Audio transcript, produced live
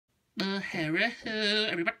Hello,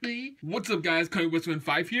 everybody. What's up, guys?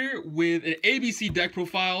 Whisperman5 here with an ABC deck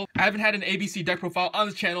profile. I haven't had an ABC deck profile on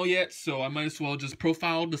this channel yet, so I might as well just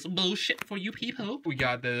profile this bullshit for you people. We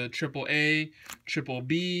got the triple A, triple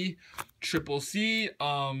B, triple C.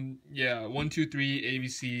 Yeah, 1, 2, 3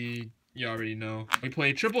 ABC. You already know. We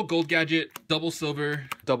play triple gold gadget, double silver,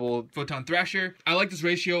 double photon thrasher. I like this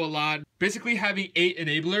ratio a lot. Basically, having 8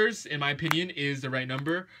 enablers, in my opinion, is the right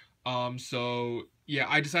number. So yeah,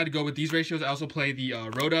 I decided to go with these ratios. I also play the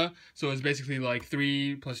Rhoda, so it's basically like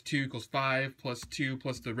 3 plus 2 equals 5 plus 2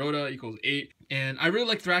 plus the Rhoda equals 8. And I really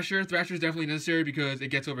like Thrasher. Thrasher is definitely necessary because it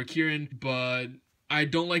gets over Kieran, but I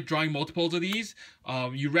don't like drawing multiples of these.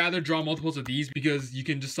 You rather draw multiples of these because you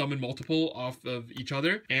can just summon multiple off of each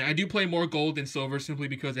other. And I do play more gold than silver simply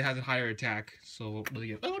because it has a higher attack. So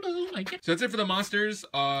that's it for the monsters.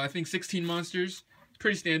 I think 16 monsters.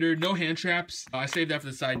 Pretty standard, no hand traps. I saved that for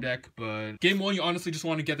the side deck, but game 1, you honestly just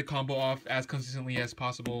want to get the combo off as consistently as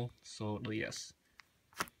possible. So yes.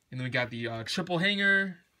 And then we got the triple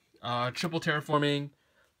hanger, triple terraforming,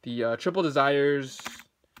 the triple desires.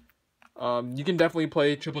 You can definitely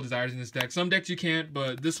play triple desires in this deck. Some decks you can't,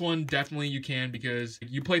 but this one definitely you can because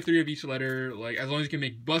you play 3 of each letter. Like, as long as you can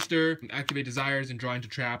make Buster, activate desires, and draw into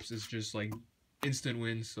traps, it's just like instant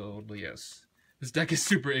win. So yes. This deck is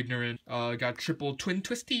super ignorant. Got triple twin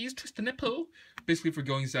twisties, twist the nipple. Basically for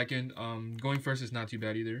going second. Going first is not too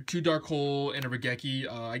bad either. 2 dark hole and a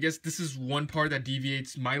Regeki. I guess this is one part that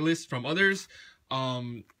deviates my list from others.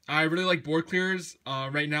 I really like board clears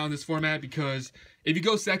right now in this format because if you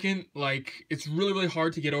go second, like, it's really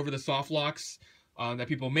hard to get over the soft locks that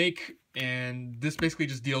people make, and this basically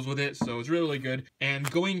just deals with it, so it's really good. And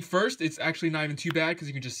going first, it's actually not even too bad because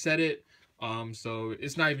you can just set it. So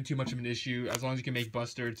it's not even too much of an issue. As long as you can make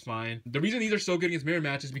Buster, it's fine. The reason these are so good against mirror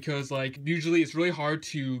match is because, like, usually it's really hard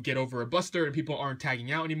to get over a Buster and people aren't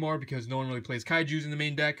tagging out anymore because no one really plays Kaijus in the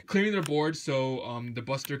main deck, clearing their board so the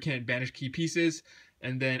Buster can't banish key pieces.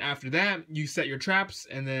 And then after that, you set your traps,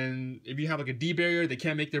 and then if you have like a D barrier, they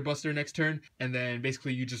can't make their Buster next turn, and then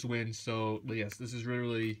basically you just win. So yes, this is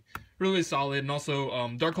really solid. And also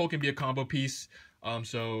Dark Hole can be a combo piece,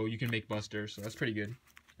 so you can make Buster, so that's pretty good.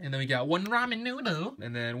 And then we got 1 ramen noodle,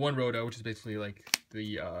 and then 1 Rhoda, which is basically like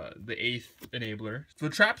the 8th enabler. For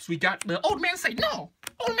the traps, we got the old man say no,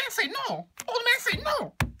 old man say no, old man say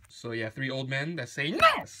no. So yeah, 3 old men that say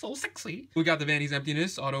no, so sexy. We got the Vandy's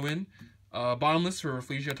Emptiness, auto win, bottomless for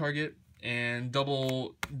Rafflesia target, and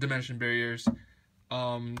double dimension barriers.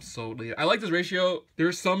 So yeah, I like this ratio.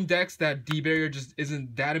 There's some decks that D barrier just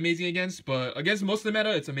isn't that amazing against, but against most of the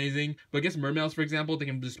meta, it's amazing. But against Mermails, for example, they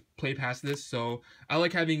can just play past this. So I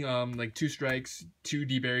like having like 2 strikes, 2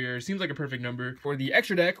 D barrier. Seems like a perfect number. For the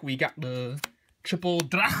extra deck, we got the triple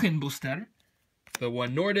Drachen Booster, the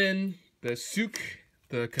 1 Norden, the Sook,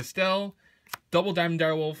 the Castell, double Diamond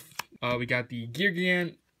Direwolf. We got the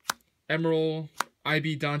Geargiant, Emerald,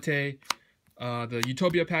 IB Dante, the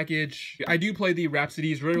Utopia package. I do play the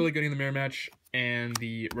Rhapsodies, really good in the mirror match, and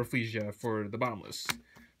the Rafflesia for the bottomless.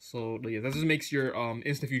 So yeah, that just makes your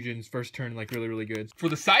instant fusions first turn like really good. For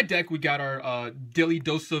the side deck, we got our daily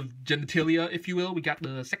dose of genitalia, if you will. We got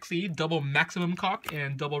the sexy double maximum cock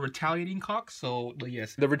and double retaliating cock. So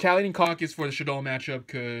yes, the retaliating cock is for the Shaddoll matchup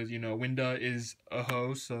because, you know, Winda is a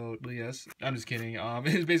hoe. So yes, I'm just kidding.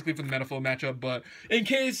 It's basically for the Metaflow matchup, but in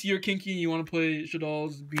case you're kinky and you want to play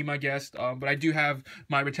Shaddolls, be my guest. But I do have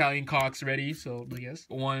my retaliating cocks ready. So yes,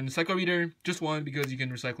 1 Psycho Reader, just 1 because you can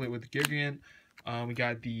recycle it with Geargiant. We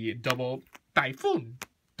got the double Typhoon,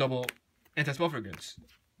 double anti-spell fragrance.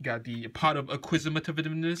 Got the pot of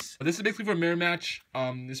acquisitiveness. This is basically for mirror match.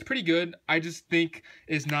 It's pretty good. I just think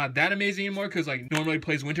it's not that amazing anymore because like normally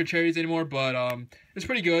plays winter cherries anymore, but it's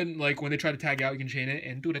pretty good. Like when they try to tag out, you can chain it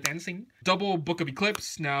and do the dancing. Double Book of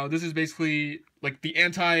Eclipse. Now this is basically like the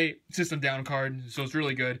anti-system down card, so it's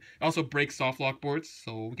really good. It also breaks soft lock boards,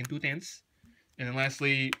 so we can do dance. And then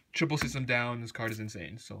lastly, triple system down. This card is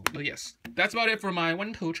insane. So yes, that's about it for my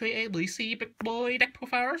 1, 2, 3 ABC big boy deck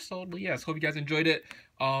profile. So yes, hope you guys enjoyed it.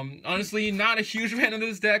 Honestly, not a huge fan of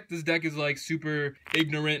this deck. This deck is like super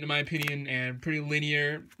ignorant in my opinion and pretty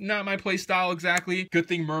linear. Not my play style exactly. Good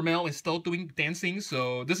thing Mermail is still doing dancing.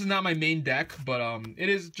 So this is not my main deck, but it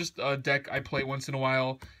is just a deck I play once in a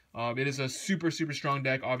while. It is a super strong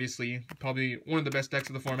deck, obviously. Probably one of the best decks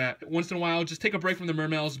of the format. Once in a while, just take a break from the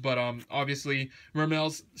Mermails, but obviously,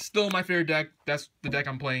 Mermails still my favorite deck. That's the deck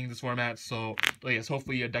I'm playing this format, so yes,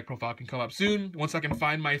 hopefully a deck profile can come up soon. Once I can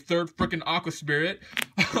find my 3rd freaking Aqua Spirit.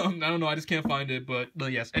 I don't know, I just can't find it, but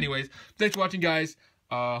yes. Anyways, thanks for watching, guys.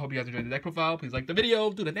 Hope you guys enjoyed the deck profile. Please like the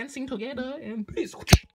video, do the dancing together, and peace.